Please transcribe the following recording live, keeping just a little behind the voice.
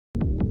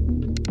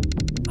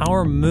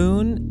Our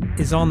moon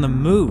is on the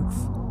move.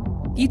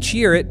 Each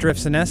year it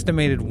drifts an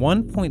estimated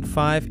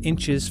 1.5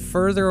 inches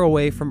further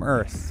away from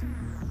Earth.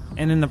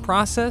 And in the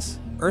process,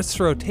 Earth's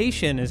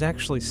rotation is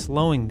actually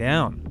slowing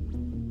down.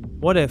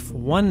 What if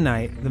one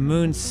night the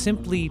moon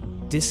simply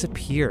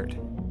disappeared?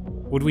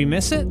 Would we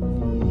miss it?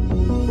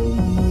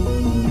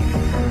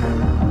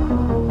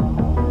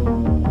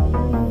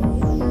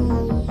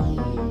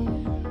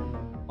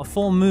 A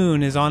full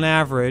moon is on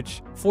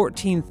average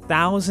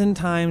 14,000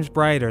 times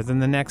brighter than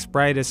the next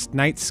brightest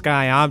night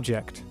sky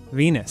object,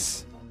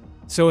 Venus.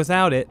 So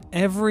without it,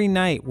 every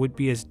night would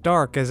be as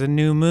dark as a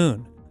new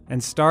moon,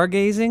 and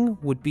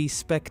stargazing would be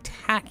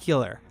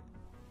spectacular.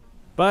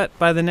 But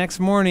by the next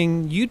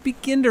morning, you'd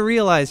begin to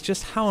realize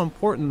just how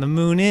important the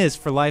moon is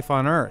for life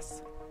on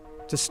Earth.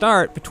 To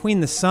start, between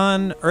the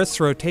sun, Earth's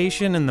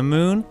rotation, and the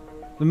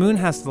moon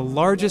has the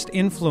largest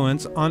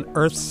influence on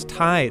Earth's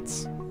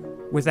tides.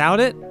 Without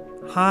it,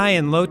 high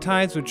and low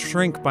tides would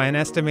shrink by an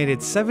estimated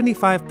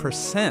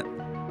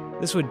 75%.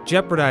 This would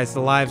jeopardize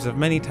the lives of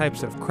many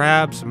types of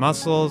crabs,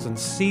 mussels, and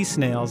sea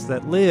snails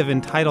that live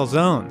in tidal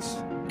zones,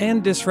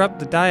 and disrupt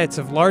the diets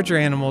of larger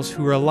animals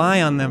who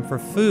rely on them for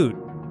food,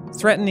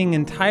 threatening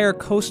entire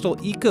coastal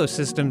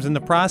ecosystems in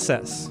the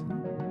process.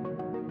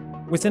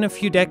 Within a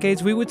few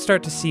decades, we would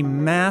start to see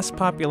mass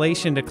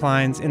population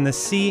declines in the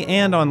sea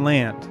and on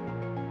land.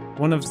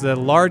 One of the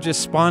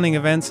largest spawning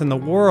events in the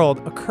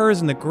world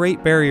occurs in the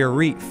Great Barrier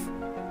Reef.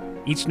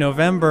 Each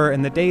November,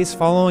 in the days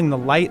following the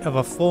light of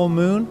a full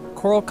moon,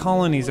 coral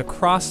colonies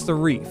across the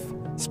reef,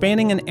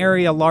 spanning an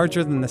area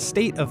larger than the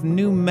state of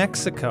New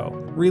Mexico,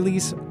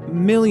 release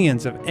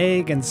millions of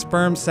egg and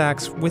sperm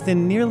sacs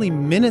within nearly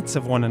minutes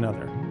of one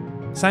another.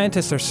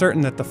 Scientists are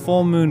certain that the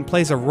full moon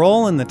plays a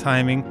role in the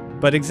timing,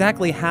 but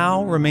exactly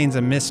how remains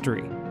a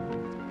mystery.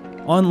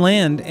 On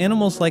land,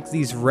 animals like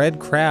these red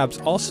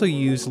crabs also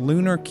use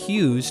lunar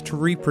cues to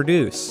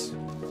reproduce.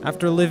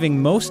 After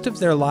living most of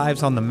their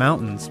lives on the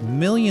mountains,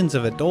 millions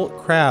of adult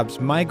crabs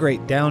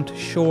migrate down to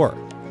shore.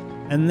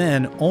 And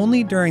then,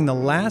 only during the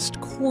last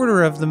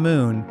quarter of the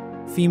moon,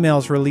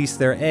 females release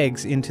their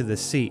eggs into the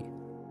sea.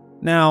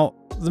 Now,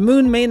 the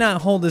moon may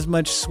not hold as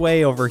much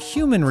sway over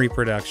human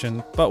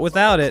reproduction, but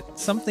without it,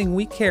 something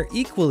we care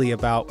equally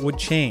about would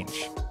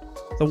change: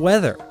 the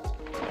weather.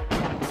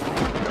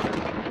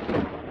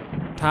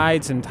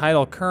 Tides and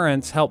tidal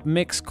currents help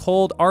mix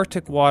cold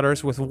Arctic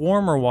waters with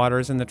warmer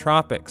waters in the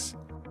tropics.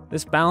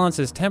 This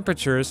balances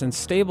temperatures and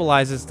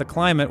stabilizes the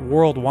climate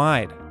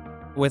worldwide.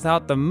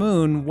 Without the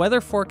moon,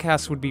 weather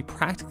forecasts would be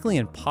practically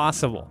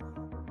impossible.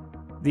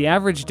 The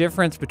average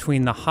difference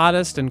between the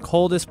hottest and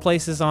coldest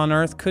places on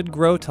Earth could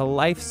grow to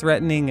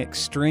life-threatening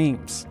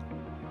extremes.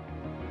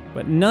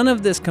 But none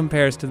of this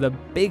compares to the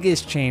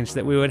biggest change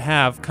that we would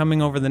have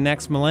coming over the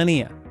next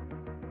millennia.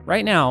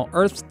 Right now,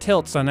 Earth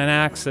tilts on an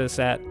axis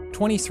at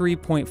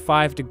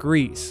 23.5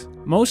 degrees,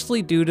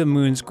 mostly due to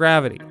Moon's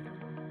gravity.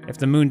 If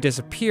the moon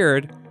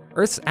disappeared,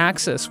 Earth's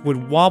axis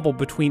would wobble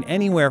between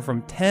anywhere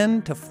from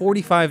 10 to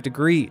 45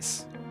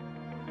 degrees.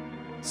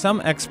 Some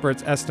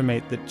experts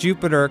estimate that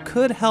Jupiter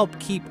could help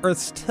keep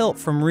Earth's tilt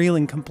from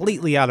reeling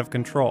completely out of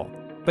control.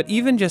 But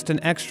even just an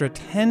extra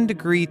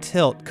 10-degree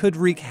tilt could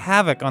wreak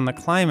havoc on the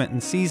climate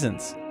and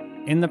seasons.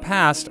 In the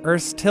past,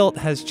 Earth's tilt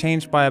has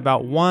changed by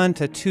about 1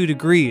 to 2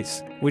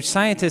 degrees, which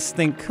scientists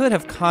think could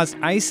have caused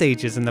ice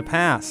ages in the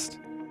past.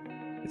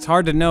 It's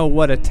hard to know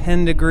what a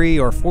 10-degree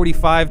or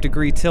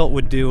 45-degree tilt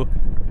would do,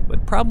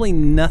 but probably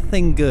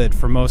nothing good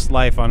for most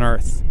life on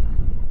Earth.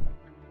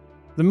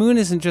 The moon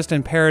isn't just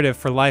imperative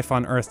for life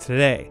on Earth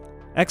today.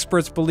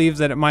 Experts believe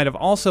that it might have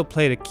also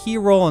played a key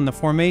role in the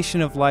formation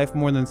of life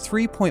more than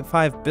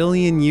 3.5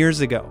 billion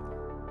years ago.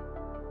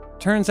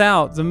 Turns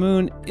out, the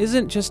moon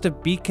isn't just a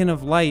beacon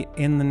of light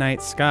in the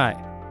night sky.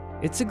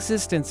 Its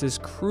existence is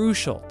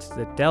crucial to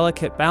the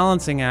delicate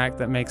balancing act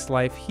that makes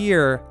life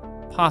here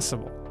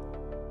possible.